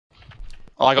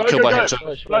Oh, I got killed by him too.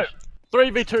 Push, No. push.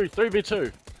 3v2,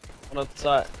 3v2. On the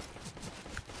side.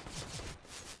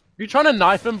 You trying to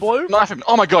knife him, Blue? Knife him.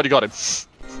 Oh my god, you got him.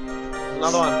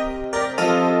 Another one.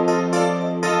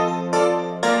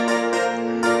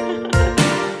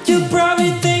 You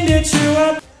probably think that you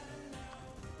are.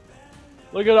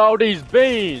 Look at all these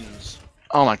beans.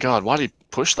 Oh my god, why did he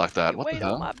push like that? What the Wait on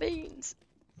hell? my beans.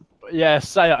 Yeah,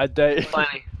 say it, I dare.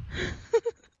 Plenty.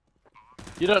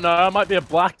 You don't know, I might be a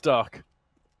black duck.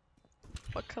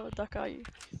 What colour duck are you?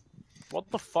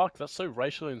 What the fuck? That's so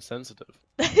racially insensitive.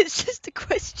 It's just a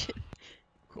question.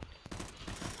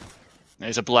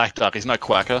 He's a black duck, he's no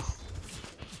quacker.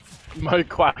 Mo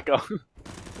Quacker.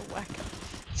 A whacker.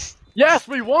 Yes,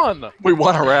 we won! We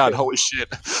won a round, holy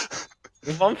shit.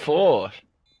 We've won 4.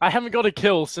 I haven't got a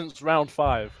kill since round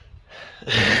 5.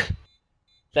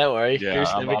 Don't worry. Yeah,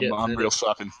 Goose never gets I'm it. real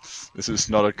sucking. This is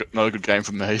not a good game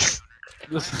for me.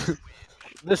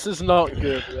 This is not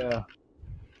good, yeah.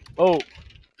 Oh,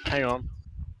 hang on.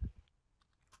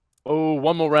 Oh,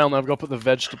 one more round, I've got to put the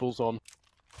vegetables on.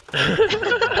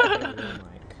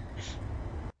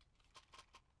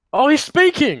 Oh, he's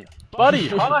speaking! Buddy,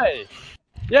 hi!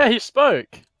 Yeah, he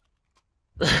spoke.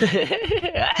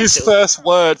 His first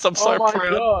words, I'm so Oh my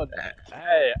proud. god!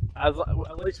 Hey,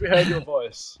 at least we heard your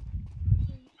voice.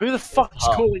 Who the fuck is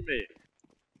calling me?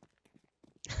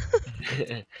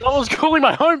 Someone's calling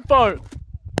my home phone!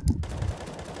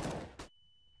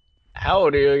 How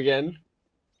old are you again?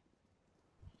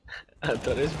 I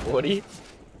thought it was 40.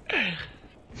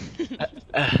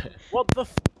 What the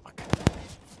fuck?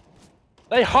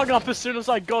 They hung up as soon as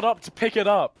I got up to pick it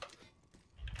up.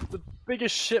 The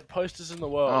biggest shit posters in the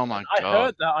world. Oh my I god.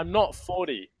 heard that, I'm not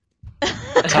 40.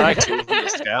 Tag team from the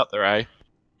scout there, eh?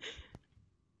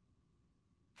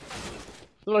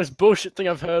 The most bullshit thing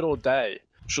I've heard all day.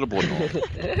 Should have bought an orb.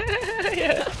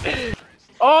 Yeah.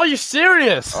 Oh, you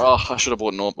serious? Oh, I should have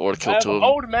bought an orb or would have I killed have 2 of them.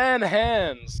 old man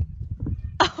hands.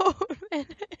 Oh man.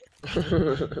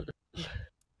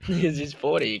 Because he's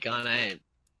 40, you can't aim.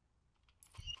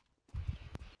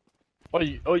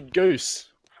 Oh, goose.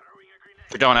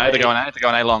 They're going A, they're going A, they're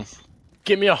going A long.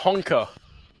 Give me a honker.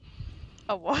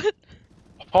 A what?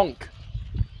 Honk.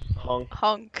 Honk.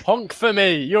 Honk. Honk for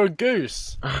me, you're a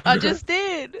goose. I just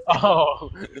did.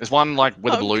 Oh. There's one like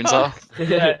where the balloons are.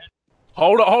 Yeah.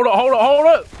 Hold it, hold it, hold it, hold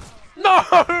it! No!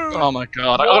 Oh my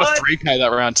god, I got What? a 3k that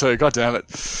round too, god damn it.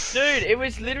 Dude, it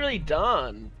was literally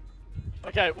done.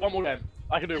 Okay, one more game.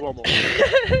 I can do one more.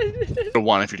 The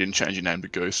one if you didn't change your name to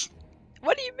Goose.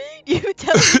 What do you mean? You were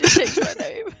telling me to change my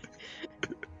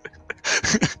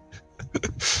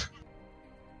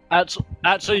name.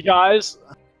 Actually, guys,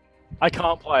 I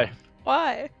can't play.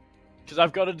 Why? Because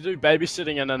I've got to do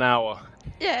babysitting in an hour.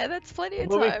 Yeah, that's plenty of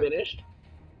Will we time. finished?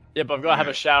 Yeah, but I've got to have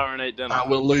a shower and eat dinner.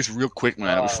 We'll lose real quick,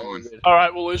 man, it'll be fine.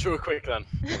 Alright, we'll lose real quick then.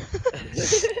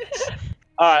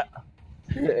 Alright.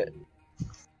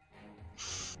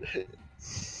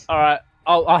 Alright,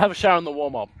 I'll have a shower in the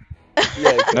warm-up.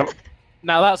 Yeah. Nope.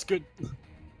 Now that's good.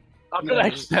 I'm gonna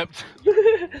accept.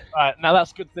 Alright, now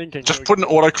that's good thinking. Just put an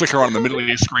auto clicker on in the middle of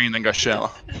your screen and then go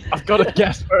shower. I've got to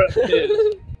guess where it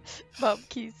is. Mum,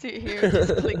 can you sit here and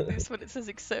just click this when it says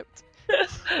accept?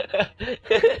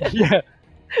 Yeah.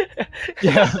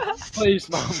 Yeah, please,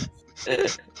 Mum.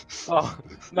 Oh,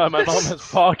 no, my mum has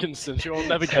Parkinson's. She will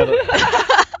never get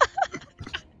it.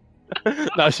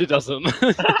 No, she doesn't.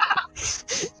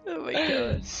 Oh my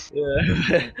god.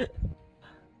 Yeah.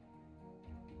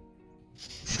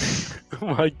 Oh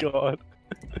my god.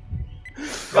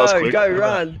 That was quick. Go,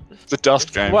 run. It's a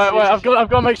dust game. Wait, I've got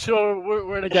to make sure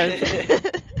we're in a game.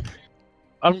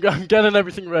 I'm getting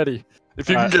everything ready. If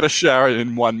you can get a shower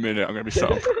in 1 minute, I'm gonna be so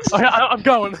impressed. Okay, I'm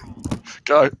going.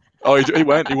 Go. Oh, he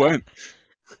went.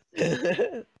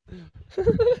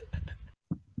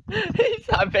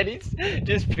 I bet he's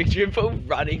just picturing people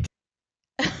running.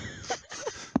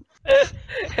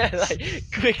 Like,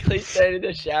 quickly staying in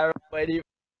the shower waiting.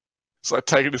 It's like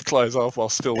taking his clothes off while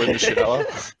still in the shower.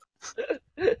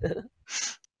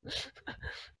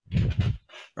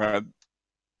 Alright.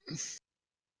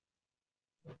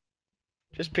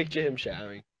 Just picture him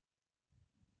showering.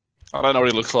 I don't know what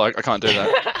he looks like. I can't do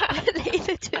that.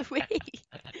 Neither do we.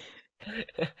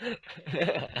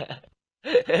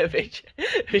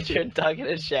 Picture him tugging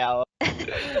in a shower.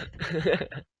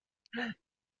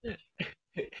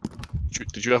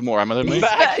 Did you have more ammo than me? He's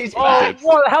back, he's Oh, back.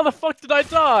 what? How the fuck did I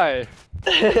die?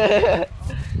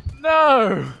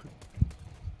 No!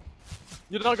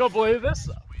 You're not gonna believe this?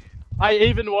 I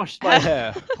even washed my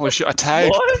hair. Holy shit, I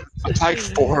tagged What?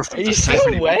 4 of them. Are you for still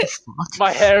 70 wet? minutes.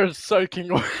 My hair is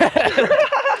soaking wet.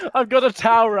 I've got a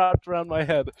towel wrapped around my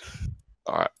head.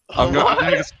 Alright. I'm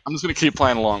just gonna keep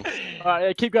playing along. Alright,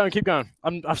 yeah, keep going, keep going.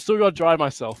 I've still got to dry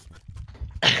myself.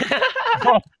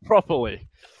 Properly.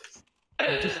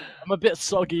 I'm a bit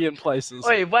soggy in places.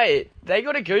 Wait, they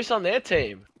got a goose on their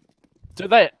team. Do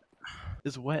they?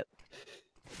 It's wet.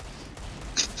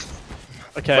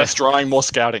 Okay. Less drying, more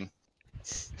scouting.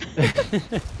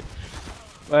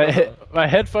 my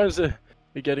headphones are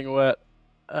getting wet.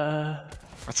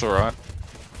 That's alright.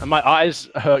 And my eyes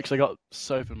hurt because I got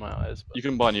soap in my eyes. But... You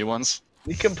can buy new ones.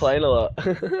 You complain a lot.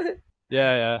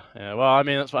 Yeah. Well, I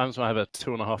mean, that's what happens when I have a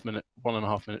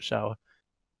 1.5 minute shower.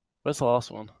 Where's the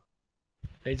last one?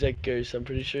 He's a goose. I'm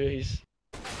pretty sure he's.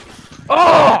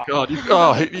 Oh God!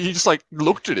 He just like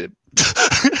looked at him.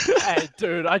 Hey,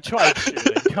 dude, I tried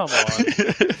shooting. Come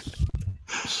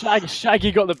on.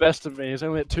 Shaggy got the best of me. He's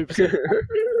only at 2%.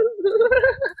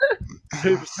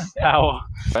 2% power.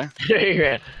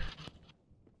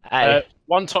 Hey.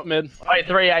 One top mid. Wait,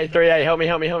 3A. Help me.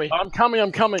 I'm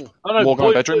coming. Oh, no, More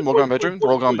going bedroom. They're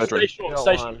all going bedroom.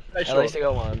 Stay short. At least I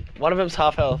got one. One of them's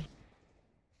half health.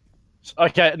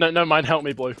 Okay, no, mind, help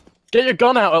me, Blue. Get your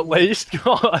gun out at least.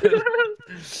 God.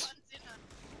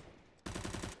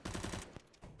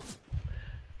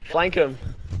 Flank him,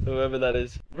 whoever that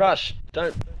is. Rush.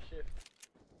 Don't shift.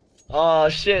 Oh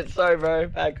shit! Sorry, bro.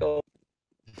 Back off.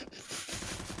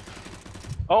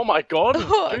 Oh my God!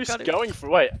 Oh, I Goose got it. going for.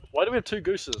 Wait, why do we have two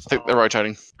gooses? I think they're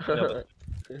rotating.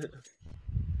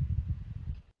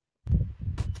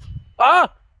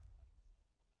 Ah!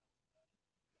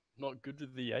 Not good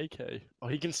with the AK. Oh,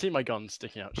 he can see my gun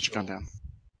sticking out. Put your gun down.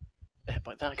 Yeah,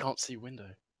 but then I can't see window.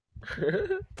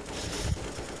 There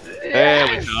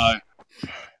we go.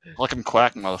 Like him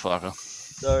Quack, motherfucker.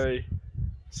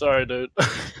 Sorry, dude.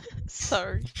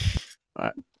 Sorry.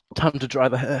 Time to dry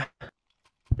the hair.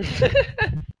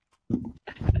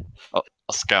 I'll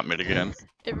scout mid again.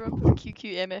 Everyone put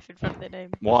QQMF in front of their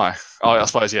name. Why? Oh, I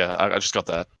suppose, yeah, I just got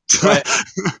that.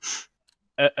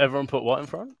 Everyone put what in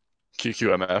front?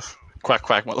 QQMF. Quack,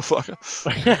 motherfucker.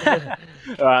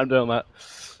 Alright, I'm doing that.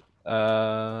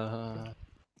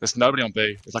 There's nobody on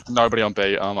B. There's like nobody on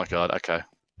B. Oh my god, okay.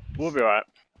 We'll be alright.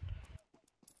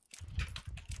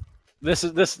 This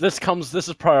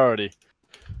is priority.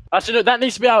 Actually, no, that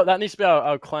needs to be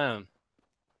our clan.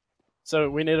 So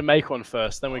we need to make one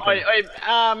first, then we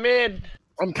can. Mid.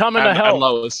 I'm coming to help. And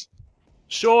lowers.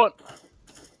 Short.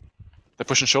 They're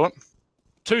pushing short.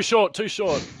 Too short.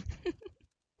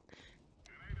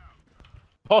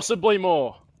 Possibly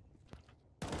more.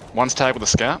 One's tagged with a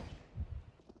scout.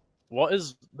 What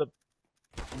is the?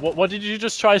 What did you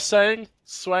just try saying,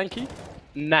 Swanky?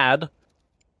 Nad.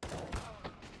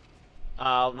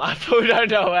 I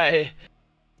don't know, way.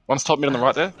 One's top mid on the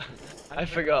right there. I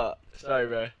forgot. Sorry,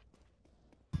 bro.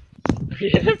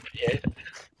 Yeah.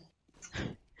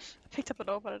 Picked up an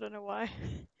orb, but I don't know why.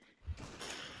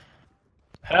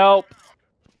 Help!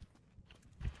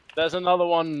 There's another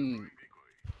one.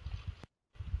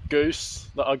 Goose,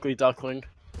 the ugly duckling.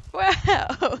 Wow,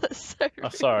 that's so rude. Oh,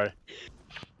 sorry.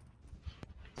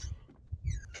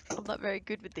 I'm not very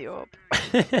good with the orb.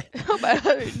 On my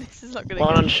own, this is not gonna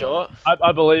One go on short.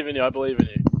 I believe in you.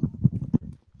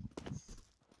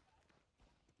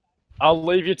 I'll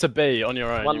leave you to be on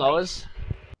your own. One lowers.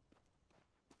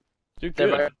 Do They're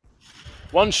good. both-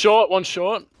 One short.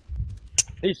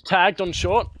 He's tagged on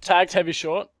short. Tagged heavy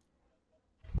short.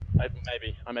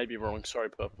 Maybe. I may be wrong. Sorry,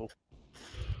 purple.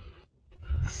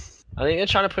 I think they're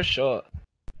trying to push short.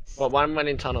 Well, one went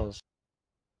in tunnels.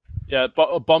 Yeah,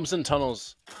 bombs in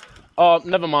tunnels. Oh,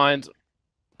 never mind.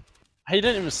 He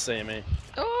didn't even see me.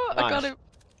 Oh, I got Nice. him.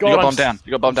 God, You got I'm bombed down.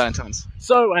 You got bombed down in tons.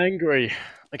 so angry.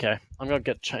 Okay, I'm gonna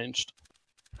get changed.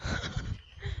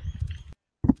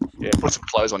 Yeah, put some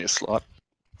clothes on your slut.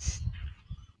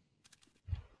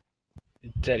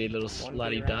 Dirty little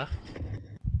slutty duck.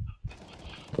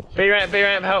 B ramp,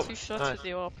 help! Two shots Nice. with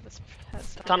the orb.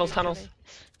 That's Tunnels. really funny.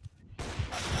 I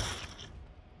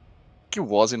think he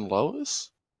was in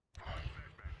lowers.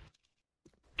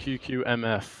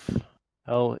 QQMF.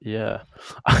 Hell yeah.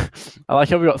 I like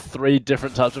how we got 3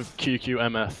 different types of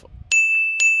QQMF.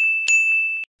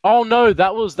 Oh no,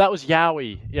 that was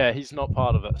Yowie. Yeah, he's not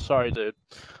part of it. Sorry, dude.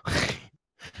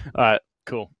 Alright,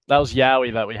 cool. That was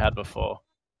Yowie that we had before.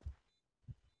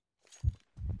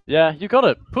 Yeah, you got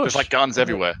it. Push. There's like guns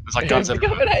everywhere. There's like guns Pick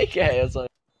up everywhere. an AK. I was like,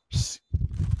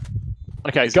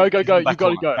 Okay, He's go. in You the back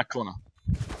gotta corner, go. Back corner.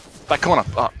 Back corner.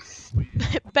 Oh.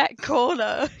 Back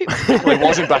corner. Well, he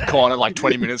was in back corner like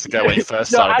 20 minutes ago when he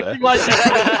first You're started acting there.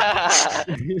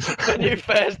 like when you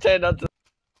first turned on to.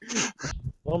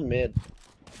 One mid.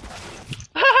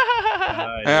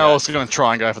 I was going to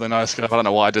try and go for the no scope. I don't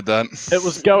know why I did that. It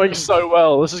was going so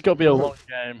well. This is gonna be a long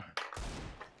game.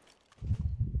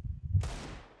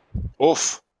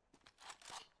 Oof.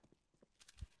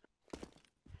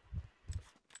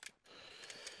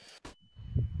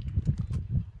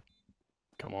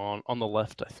 Come on the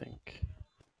left, I think.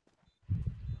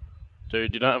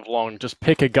 Dude, you don't have long. Just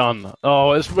pick a gun.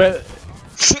 Oh, it's where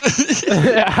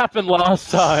it happened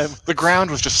last time. The ground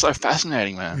was just so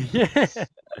fascinating, man. Yeah.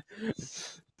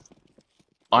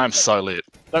 I am so lit.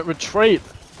 Don't retreat.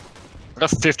 I got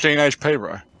 15 HP,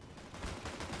 bro.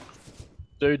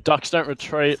 Dude, ducks don't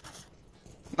retreat.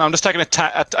 No, I'm just taking a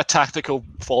tactical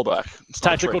fallback. It's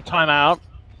not a Tactical trick. timeout.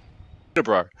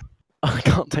 Bro. I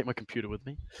can't take my computer with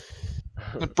me.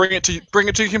 Bring it to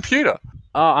your computer.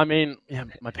 I mean, yeah,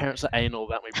 my parents are anal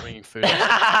about me bringing food.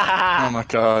 Oh my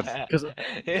god. Because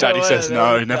Daddy says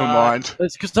no, never mind.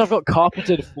 it's because I've got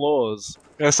carpeted floors.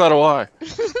 Yeah, so do I.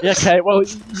 Yeah, okay, well,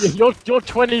 you're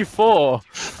 24.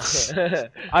 When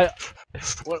I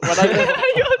live,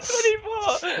 You're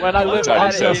 24. when I live Daddy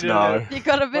under, says no. You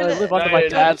got a when I minute. live under No, my you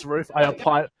dad's roof, I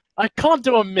apply. I can't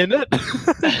do a minute.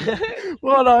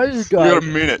 What are you You got a guys?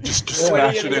 minute, just Where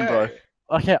are smash you it in, gonna bro.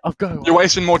 Okay, I'll go. You're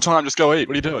wasting more time, just go eat.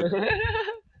 What are you doing?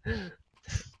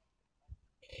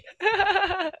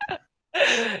 I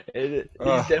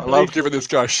love giving this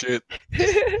guy shit.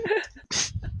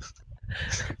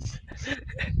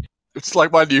 It's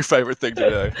like my new favorite thing to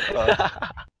do.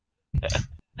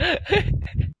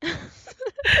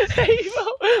 Hey, bro,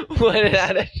 what an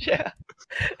out of shout.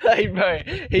 Like, bro,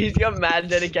 he's got mad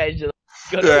dedication.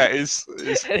 Yeah, he's And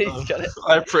he's gonna,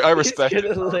 I respect he's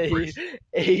it. gonna leave,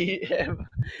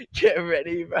 get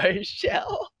ready, bro,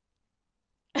 shell.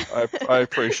 I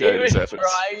appreciate He his was efforts.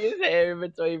 drying his hair in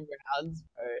between rounds,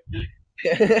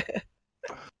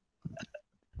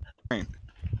 bro.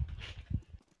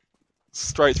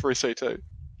 Straight through C2.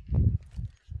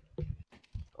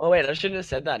 Oh wait, I shouldn't have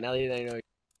said that. Now that you know.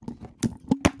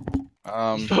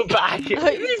 He's back.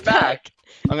 Oh, He's back.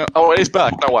 Oh, he's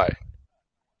back. No way.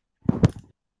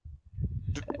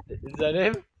 Is that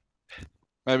him?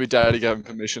 Maybe Daddy gave him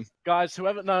permission. Guys,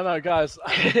 whoever. No, guys.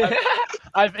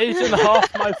 I've eaten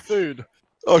half my food.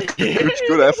 Oh,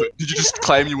 good effort. Did you just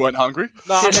claim you weren't hungry?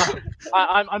 No,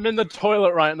 I'm in the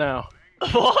toilet right now.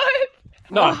 What?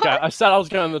 No, okay, I said I was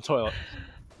going to the toilet.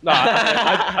 No,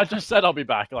 I just said I'll be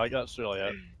back. Like, that's really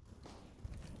it.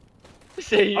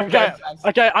 See you Okay,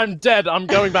 I'm dead. I'm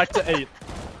going back to eat.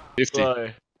 50. Bro.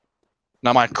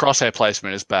 No, my crosshair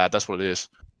placement is bad. That's what it is.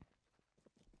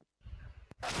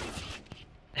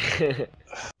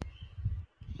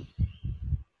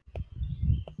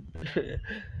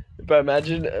 But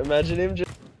imagine him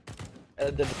just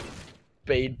at the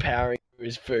speed powering through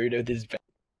his food with his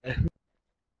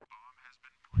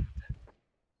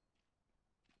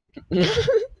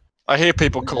I hear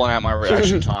people calling out my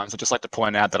reaction times. I just like to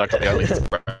point out that I got the only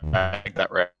frag that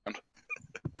round.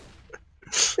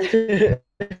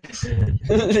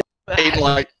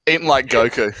 Eating like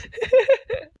Goku.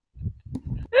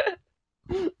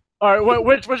 All right,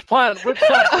 which plan? Which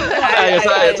plan? Hey,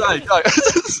 it's A, go.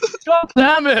 God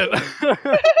damn it!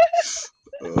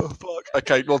 Oh, fuck.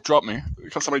 Okay, well, drop me.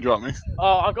 Can somebody drop me?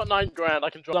 Oh, I've got 9 grand. I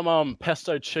can drop some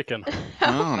pesto chicken.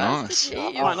 Oh, nice. Did you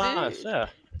eat Oh, your nice. food? Yeah.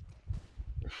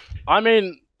 I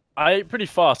mean, I ate pretty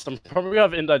fast. I'm probably gonna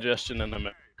have indigestion in a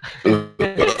minute.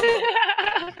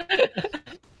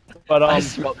 But I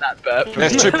smelled that burp.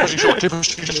 There's two pushing short.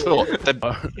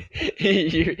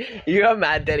 You got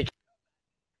mad dedication.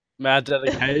 mad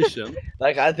dedication.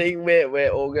 Like I think we're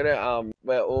all gonna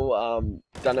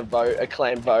done a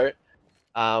clan vote.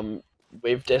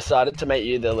 We've decided to make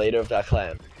you the leader of our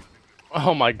clan.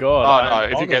 Oh my god. Oh no,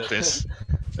 I'm if you get honored. this,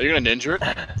 are you gonna ninja it?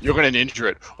 You're gonna ninja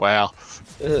it. Wow.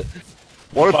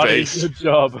 What a Buddy, beast. good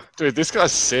job. Dude, this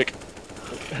guy's sick.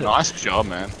 Nice job,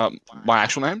 man. My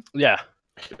actual name? Yeah.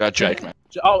 Jake, man.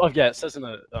 Oh, yeah, it says in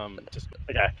the, just,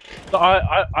 okay. So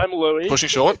I'm Louis. Pushing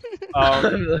short. I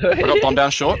got Wait, bomb down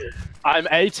short. I'm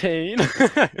 18.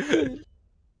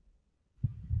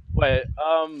 Wait,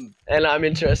 and I'm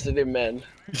interested in men.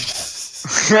 I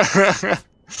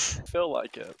feel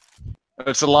like it.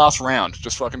 It's the last round.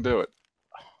 Just fucking do it.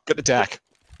 Get the DAC.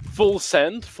 Full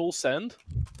send, full send.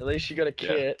 At least you got a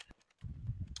kit.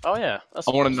 Oh yeah. That's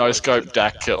I want a no-scope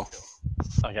DAC kill.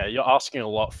 Okay, you're asking a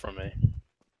lot from me.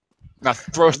 Now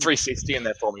throw a 360 in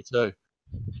there for me too.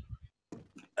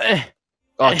 Eh,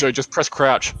 Oh, dude, just press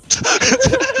crouch.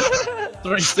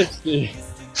 360.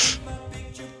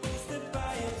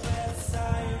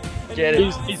 Get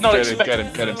it. He's not Get him,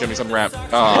 expecting. get him. Give me some ramp.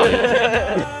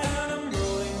 Oh.